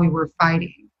while we were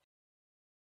fighting.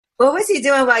 What was he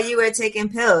doing while you were taking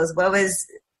pills?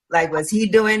 Was he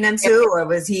doing them too? Or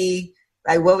was he,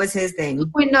 what was his thing?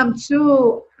 Doing them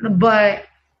too, but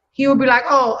he would be like,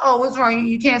 oh, what's wrong?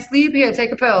 You can't sleep? Here,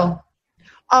 take a pill.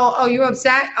 Oh, you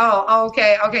upset? Oh,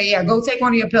 okay, yeah, go take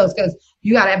one of your pills because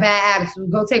you got a bad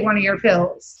attitude. Go take one of your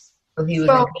pills. So he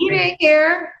didn't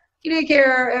care. He didn't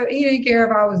care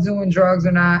if I was doing drugs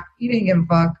or not. He didn't give a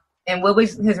fuck. And what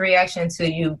was his reaction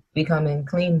to you becoming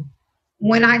clean?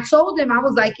 When I told him, I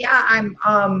was like, yeah, I'm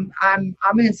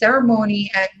in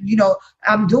ceremony and,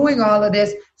 I'm doing all of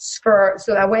this so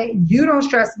that way you don't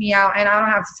stress me out and I don't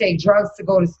have to take drugs to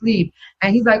go to sleep.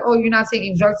 And he's like, oh, you're not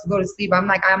taking drugs to go to sleep. I'm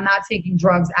like, I'm not taking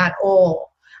drugs at all.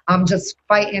 I'm just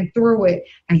fighting through it.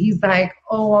 And he's like,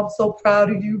 oh, I'm so proud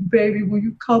of you, baby. When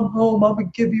you come home, I'm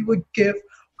going to give you a gift.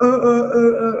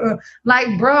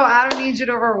 Like, bro, I don't need you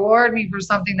to reward me for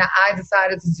something that I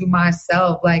decided to do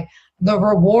myself. Like, the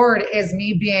reward is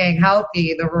me being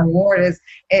healthy. The reward is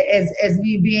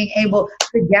me being able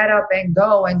to get up and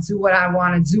go and do what I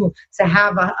want to do, to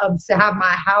have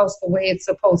my house the way it's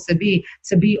supposed to be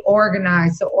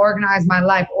organized, to organize my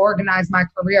life, organize my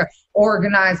career,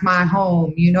 organize my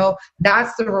home.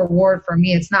 That's the reward for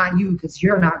me. It's not you, because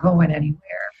you're not going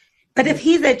anywhere. But if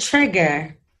he's a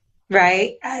trigger,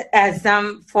 right, as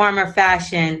some form or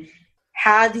fashion,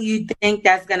 how do you think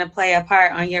that's going to play a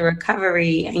part on your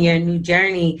recovery and your new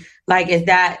journey? Like, is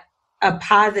that a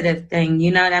positive thing?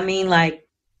 You know what I mean? Like,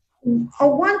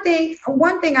 one thing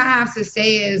I have to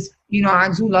say is, I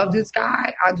do love this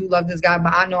guy.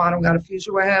 But I know I don't got a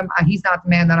future with him. He's not the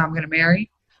man that I'm going to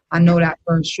marry. I know that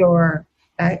for sure.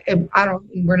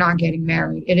 We're not getting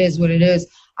married. It is what it is.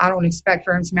 I don't expect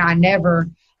for him to marry.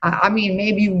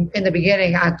 Maybe in the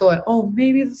beginning I thought, oh,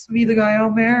 maybe this will be the guy I'll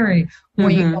marry.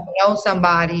 When you don't know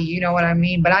somebody, you know what I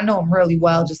mean? But I know him really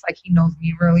well, just like he knows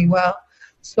me really well.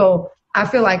 So I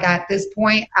feel like at this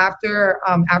point, after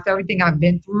everything I've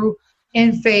been through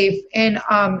in faith and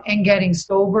getting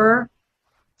sober,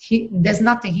 there's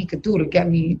nothing he could do to get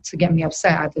me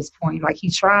upset at this point. Like,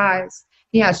 he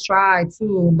has tried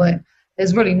too, but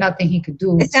there's really nothing he could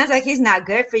do. It sounds like he's not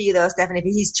good for you though, Stephanie, if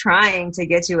he's trying to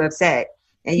get you upset.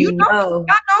 And y'all know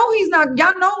he's not.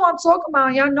 Y'all know what I'm talking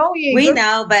about. Y'all know he ain't. We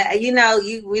know, but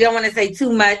we don't want to say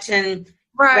too much. And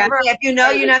right. If you're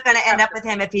not going to end up with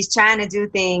him if he's trying to do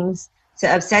things to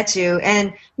upset you.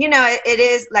 And it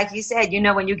is like you said.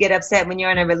 When you get upset when you're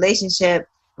in a relationship,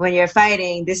 when you're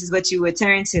fighting, this is what you would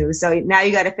turn to. So now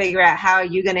you got to figure out how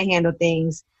you're going to handle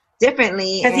things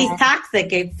differently. Because he's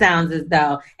toxic. It sounds as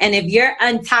though, and if you're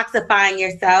untoxifying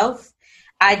yourself,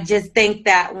 I just think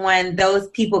that when those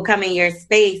people come in your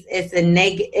space,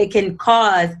 it can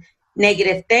cause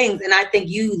negative things. And I think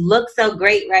you look so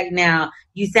great right now.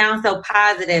 You sound so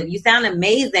positive. You sound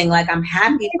amazing. Like, I'm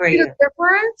happy for you. The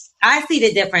difference? I see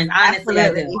the difference. Honestly,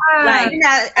 absolutely. I do.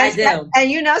 I do.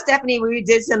 And Stephanie, we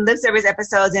did some lip service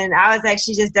episodes, and I was like,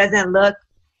 she just doesn't look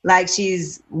like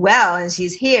she's well and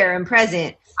she's here and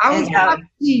present. I was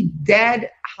actually dead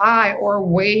high or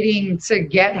waiting to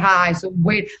get high. So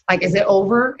wait, like, is it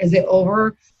over? Is it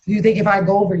over? Do you think if I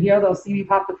go over here, they'll see me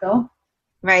pop the pill?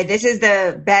 Right. This is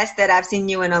the best that I've seen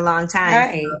you in a long time.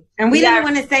 Right. And we didn't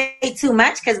want to say too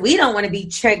much because we don't want to be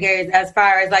triggered as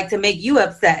far as like to make you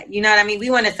upset. You know what I mean? We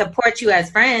want to support you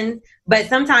as friends, but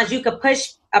sometimes you could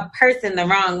push a person the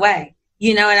wrong way.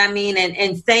 You know what I mean?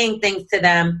 And saying things to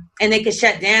them and they could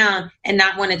shut down and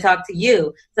not want to talk to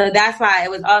you. So that's why it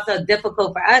was also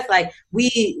difficult for us. Like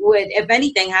we would, if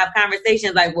anything, have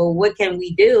conversations like, well, what can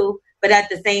we do? But at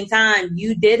the same time,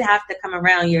 you did have to come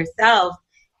around yourself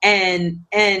and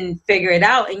figure it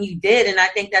out. And you did. And I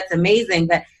think that's amazing.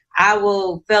 But I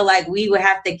will feel like we would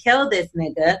have to kill this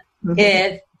nigga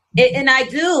and I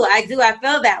feel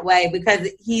that way because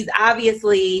he's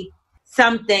obviously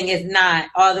something is not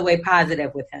all the way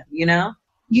positive with him, you know?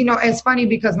 You know, it's funny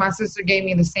because my sister gave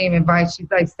me the same advice. She's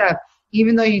like, Steph,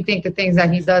 even though you think the things that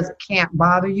he does can't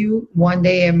bother you, one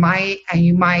day it might, and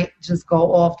you might just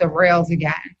go off the rails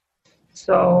again.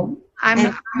 So,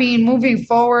 I mean, moving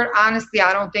forward, honestly,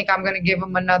 I don't think I'm going to give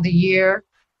him another year.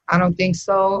 I don't think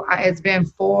so. It's been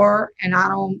 4, and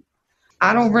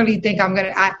I don't really think I'm going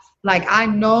to, I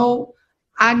know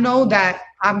that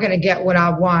I'm going to get what I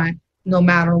want no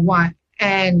matter what.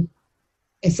 And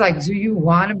it's like, do you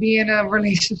want to be in a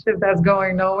relationship that's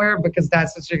going nowhere? Because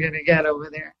that's what you're going to get over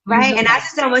there. Right. And I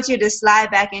just don't want you to slide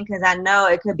back in because I know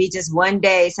it could be just one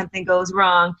day something goes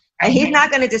wrong. And he's not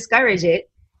going to discourage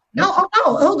it. No.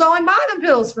 He'll go and buy the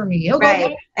pills for me. He'll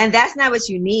go. And that's not what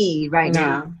you need right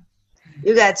now.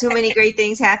 You got too many great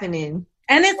things happening.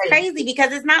 And it's crazy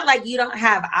because it's not like you don't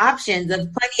have options. There's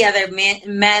plenty other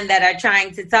men that are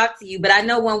trying to talk to you. But I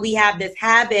know when we have this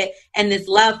habit and this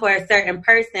love for a certain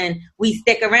person, we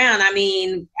stick around. I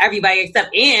mean, everybody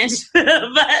except Ange, but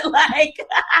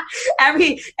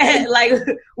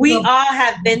we all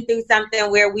have been through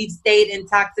something where we've stayed in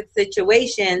toxic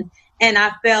situations. And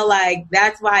I feel like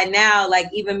that's why now, like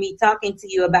even me talking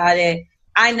to you about it,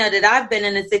 I know that I've been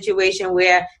in a situation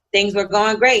where things were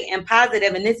going great and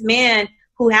positive. And this man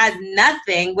who has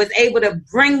nothing was able to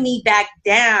bring me back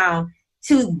down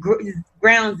to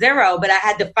ground zero, but I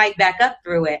had to fight back up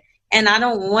through it. And I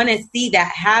don't want to see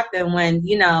that happen when,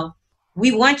 you know,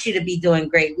 we want you to be doing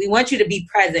great. We want you to be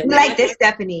present. We like this,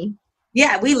 Stephanie.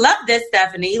 Yeah, we love this,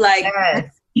 Stephanie. Like, yes.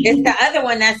 It's the other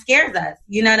one that scares us.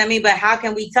 You know what I mean? But how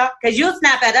can we talk? Because you'll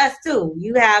snap at us too.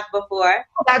 You have before.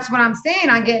 That's what I'm saying.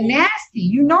 I get nasty.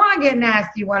 You know I get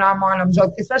nasty when I'm on them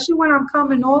jokes, especially when I'm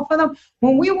coming off of them.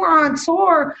 When we were on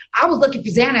tour, I was looking for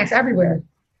Xanax everywhere.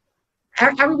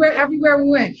 Everywhere we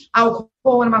went. I would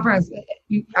call one of my friends.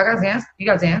 I got Xanax. You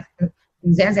got Xanax?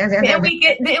 Xanax. Didn't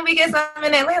we get some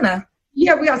in Atlanta?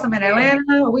 Yeah, we got some in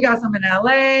Atlanta. We got some in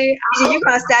LA. You're going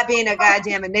to stop being a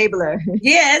goddamn enabler.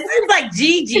 Yeah, it seems like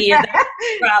Gigi is the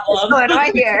problem. What's going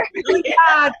on here?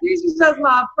 Yeah, Gigi's just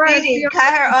my friend. Gigi,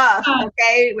 cut her off,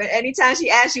 okay? Anytime she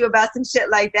asks you about some shit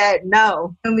like that,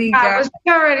 no. She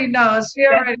already knows. She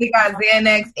already got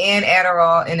Xanax and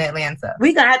Adderall in Atlanta.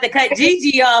 We're going to have to cut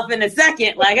Gigi off in a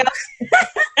second. Like,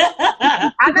 I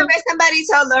remember somebody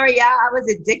told L'Oreal I was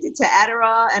addicted to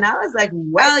Adderall, and I was like,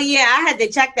 what? Oh, yeah, I had to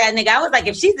check that nigga. I was like,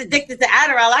 if she's addicted to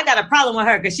Adderall, I got a problem with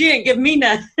her because she didn't give me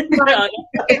none. I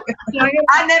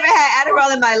never had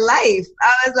Adderall in my life.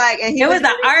 I was like, and he was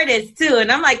an artist too,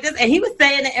 and I'm like this, and he was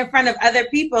saying it in front of other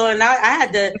people, and I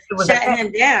had to shut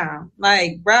him down.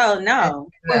 Like, bro, no,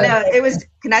 it was.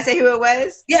 Can I say who it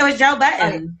was? Yeah, it was Joe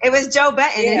Button. It was Joe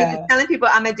Button, and he was telling people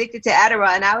I'm addicted to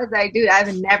Adderall, and I was like, dude,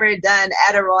 I've never done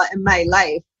Adderall in my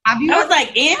life. I was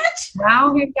like, Ange?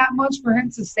 Wow, he got much for him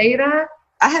to say that.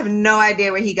 I have no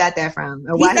idea where he got that from.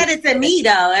 He said it to me,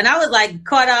 though, and I was, like,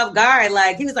 caught off guard.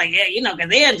 Like, he was like, yeah, you know,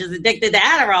 because Ange is addicted to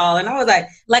Adderall. And I was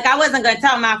like I wasn't going to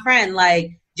tell my friend,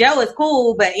 like, Joe is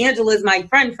cool, but Angela's my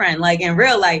friend, like, in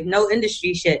real life, no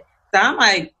industry shit. So I'm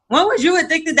like, when was you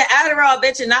addicted to Adderall,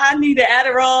 bitch? And I needed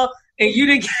Adderall, and you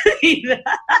didn't give me that.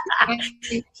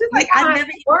 She's like, I never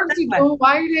worked you doing.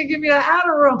 Why you didn't give me the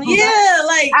Adderall? Yeah,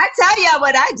 like I tell y'all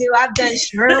what I do. I've done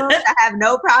shrooms. I have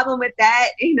no problem with that.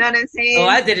 You know what I'm saying? Oh,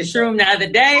 I did a shroom the other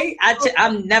day.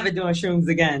 I'm never doing shrooms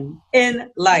again in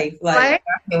life. Like, I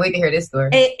can't wait to hear this story.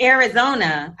 In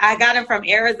Arizona, I got them from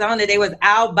Arizona. They was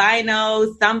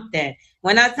albino something.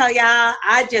 When I tell y'all,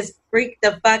 I just freaked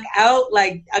the fuck out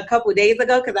like a couple days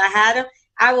ago because I had them.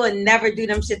 I will never do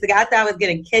them shits again. I thought I was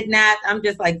getting kidnapped. I'm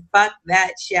just like, fuck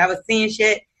that shit. I was seeing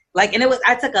shit. Like, and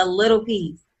I took a little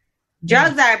piece.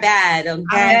 Drugs are bad,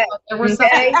 okay?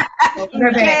 Okay.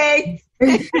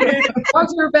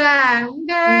 Drugs are bad,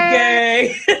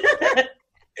 okay?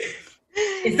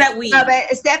 It's that weed. No, but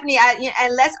Stephanie,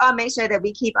 and let's all make sure that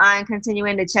we keep on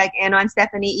continuing to check in on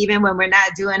Stephanie, even when we're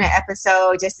not doing an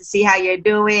episode, just to see how you're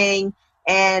doing.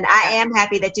 And I am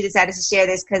happy that you decided to share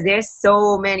this because there's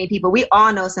so many people. We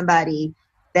all know somebody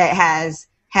that has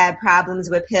had problems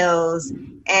with pills.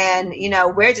 And,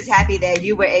 we're just happy that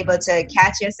you were able to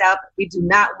catch yourself. We do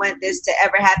not want this to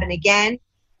ever happen again.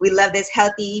 We love this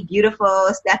healthy, beautiful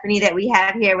Stephanie that we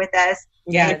have here with us.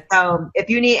 Yeah. So if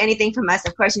you need anything from us,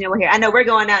 of course, we're here. I know we're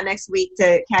going out next week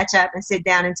to catch up and sit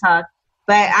down and talk.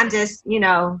 But I'm just,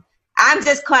 I'm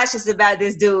just cautious about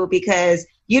this dude because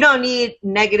you don't need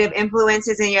negative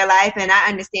influences in your life. And I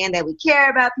understand that we care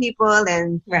about people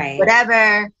and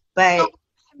whatever. But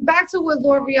back to what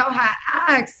L'Oreal had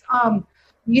asked,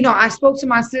 I spoke to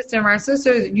my sister, and my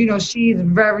sister, she's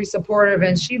very supportive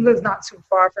and she lives not too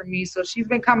far from me. So she's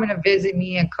been coming to visit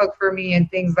me and cook for me and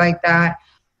things like that.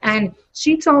 And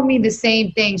she told me the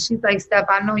same thing. She's like, Steph,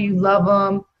 I know you love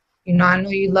them. I know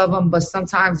you love them, but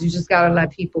sometimes you just got to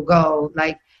let people go.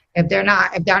 Like if they're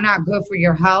not good for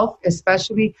your health,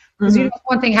 especially because it's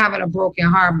one thing having a broken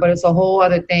heart, but it's a whole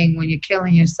other thing when you're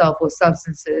killing yourself with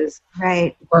substances,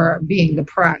 right? Or being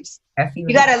depressed.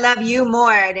 You got to love you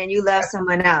more than you love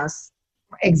someone else.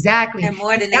 Exactly. And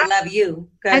more than they love you.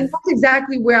 And that's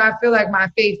exactly where I feel like my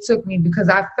faith took me, because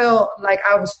I felt like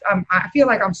I feel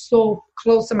like I'm so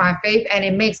close to my faith, and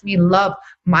it makes me love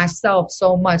myself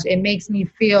so much. It makes me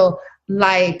feel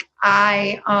like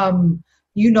like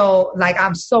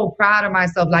I'm so proud of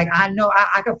myself. Like I know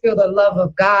I can feel the love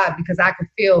of God because I can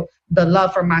feel the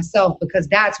love for myself, because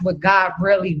that's what God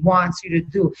really wants you to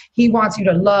do. He wants you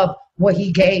to love what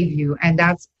he gave you, and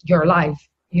that's your life.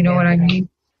 You know what I mean?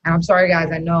 And I'm sorry,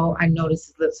 guys. I know this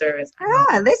is lip service.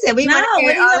 Listen, we want to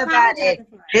hear all about it.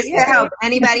 This can help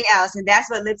anybody else. And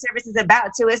that's what lip service is about,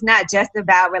 too. It's not just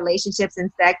about relationships and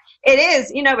sex. It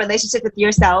is, relationship with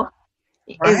yourself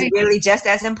is really just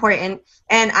as important.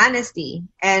 And honesty.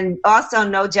 And also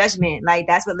no judgment. Like,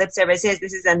 that's what lip service is.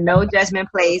 This is a no judgment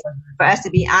place for us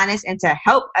to be honest and to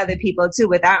help other people, too,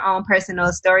 with our own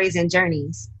personal stories and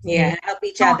journeys. Yeah, help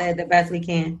each other the best we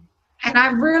can. And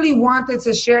I really wanted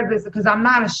to share this because I'm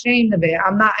not ashamed of it.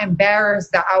 I'm not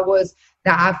embarrassed that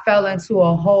I fell into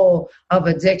a hole of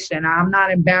addiction. I'm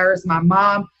not embarrassed. My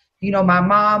mom, my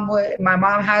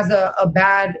mom has a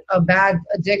bad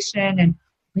addiction, and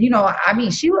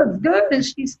she looks good and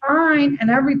she's fine and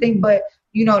everything, but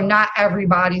not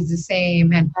everybody's the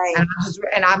same. And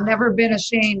I've never been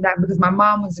ashamed that, because my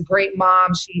mom was a great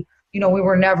mom. She, we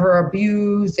were never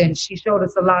abused, and she showed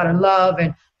us a lot of love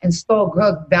and instilled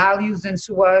good values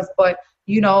into us. But,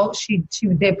 she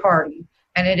did party,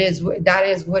 and that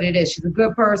is what it is. She's a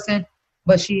good person,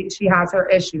 but she has her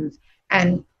issues.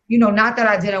 And, not that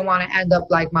I didn't want to end up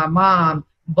like my mom,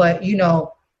 but,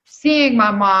 seeing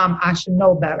my mom, I should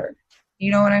know better.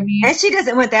 You know what I mean? And she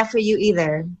doesn't want that for you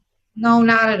either. No,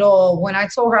 not at all. When I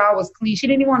told her I was clean, she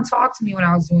didn't even want to talk to me when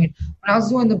I was doing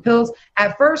the pills.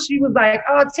 At first, she was like,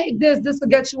 oh, take this. This will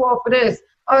get you off of this.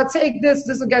 Oh, take this.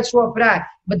 This will get you off of that.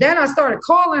 But then I started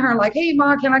calling her like, hey,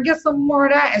 Mom, can I get some more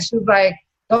of that? And she was like,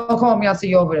 don't call me. I'll see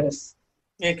you over this.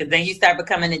 Yeah, because then you start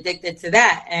becoming addicted to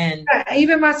that. And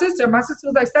even my sister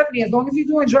was like, Stephanie, as long as you're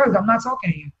doing drugs, I'm not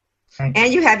talking to you.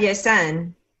 And you have your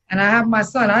son. And I have my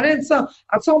son. I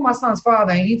told my son's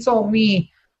father, and he told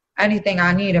me anything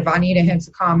I need, if I needed him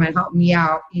to come and help me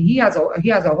out. He has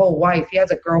a whole wife. He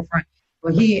has a girlfriend.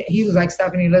 But he was like,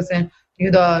 Stephanie, listen,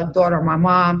 you're the daughter of my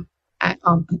mom.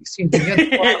 Excuse me.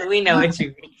 We know what you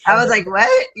mean. I was like,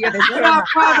 what? You're the daughter of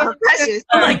my mom. Precious.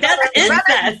 I'm like, that's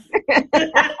incest.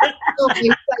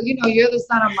 You're the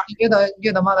son of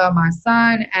you're the mother of my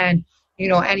son, and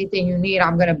anything you need,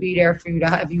 I'm gonna be there for you.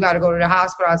 If you got to go to the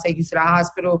hospital, I'll take you to the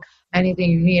hospital.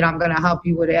 Anything you need, I'm gonna help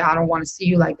you with it. I don't want to see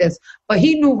you like this. But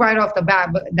he knew right off the bat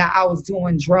that I was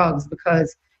doing drugs,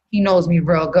 because he knows me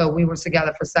real good. We were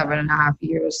together for 7.5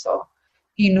 years, so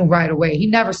he knew right away. He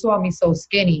never saw me so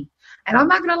skinny. And I'm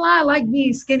not gonna lie, I like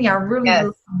being skinny. I really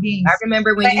like being. I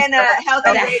remember when you in a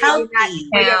healthy way,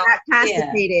 you're not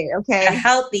constipated. Okay, a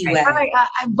healthy way.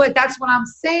 But that's what I'm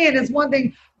saying. It's one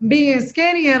thing being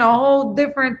skinny, and a whole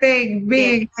different thing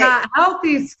being not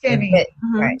healthy skinny.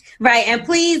 Right. And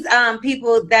please,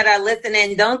 people that are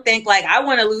listening, don't think like, I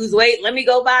want to lose weight. Let me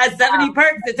go buy 70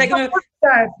 perks to take them.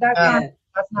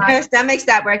 Her stomach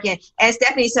stopped working. And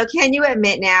Stephanie, so can you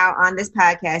admit now on this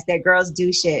podcast that girls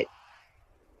do shit?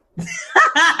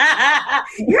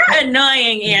 You're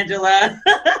annoying, Angela.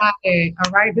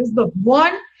 All right, this is the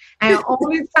one and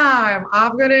only time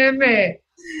I'm gonna admit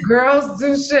Girls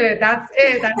do shit. That's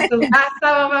it. That's the last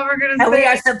time I'm ever going to say And we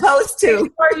are supposed to.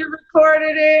 before you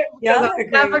recorded it. Y'all I'm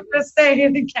never going to say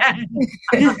it again.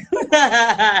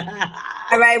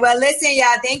 All right. Well, listen,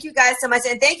 y'all. Thank you guys so much.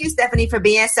 And thank you, Stephanie, for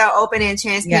being so open and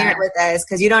transparent with us,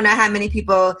 because you don't know how many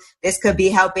people this could be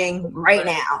helping right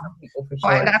now.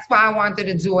 Well, that's why I wanted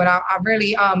to do it. I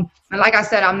really, and like I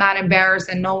said, I'm not embarrassed,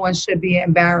 and no one should be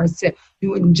embarrassed.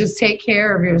 You just take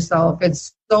care of yourself.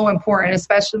 It's so important,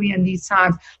 especially in these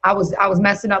times. I was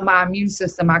messing up my immune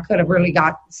system. I could have really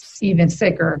got even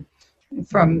sicker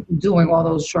from doing all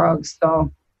those drugs.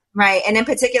 So. Right. And in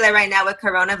particular, right now with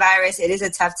coronavirus, it is a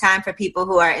tough time for people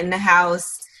who are in the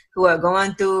house, who are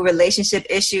going through relationship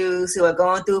issues, who are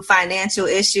going through financial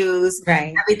issues.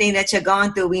 Right. Everything that you're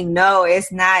going through, we know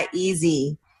it's not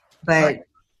easy, but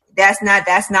that's not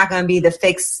going to be the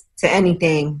fix to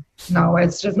anything. No,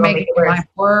 it's just making your life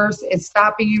worse. It's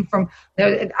stopping you from.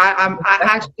 I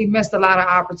actually missed a lot of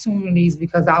opportunities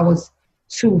because I was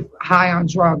too high on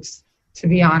drugs, to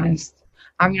be honest.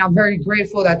 I mean, I'm very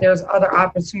grateful that there's other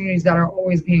opportunities that are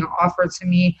always being offered to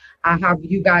me. I have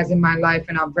you guys in my life,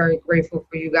 and I'm very grateful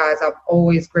for you guys. I'm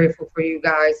always grateful for you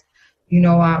guys,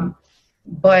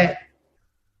 but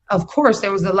of course,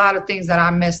 there was a lot of things that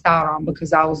I missed out on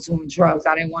because I was doing drugs.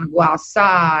 I didn't want to go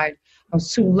outside. I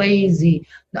was too lazy.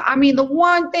 I mean, the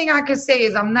one thing I could say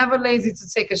is I'm never lazy to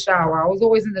take a shower. I was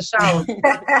always in the shower.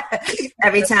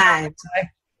 Every time.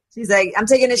 She's like, I'm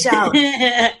taking a shower.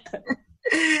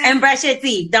 And brush your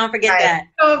teeth. Don't forget that.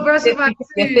 Oh, brushing my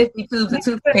teeth. 50 tubes of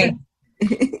toothpaste.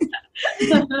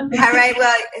 All right.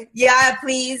 Well, yeah,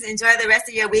 please enjoy the rest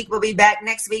of your week. We'll be back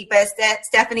next week. But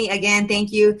Stephanie, again,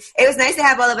 thank you. It was nice to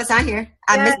have all of us on here.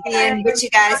 I miss being with you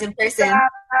guys in person.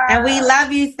 And we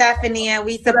love you, Stephanie, and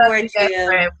we support you.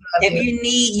 If you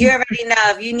need, you already know,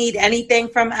 if you need anything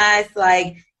from us,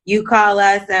 like, you call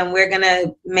us and we're going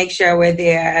to make sure we're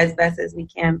there as best as we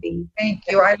can be. Thank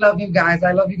you. I love you guys.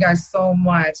 I love you guys so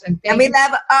much. And we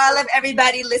love all of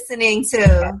everybody listening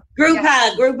too. Group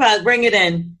hug. Bring it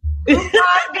in.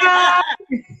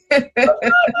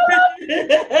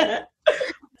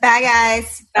 Bye,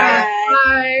 guys.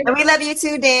 Bye. And we love you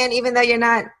too, Dan, even though you're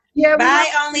not. Yeah.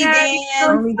 Bye, Only Dan.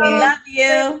 Only Dan. Love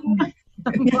you.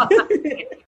 Bye.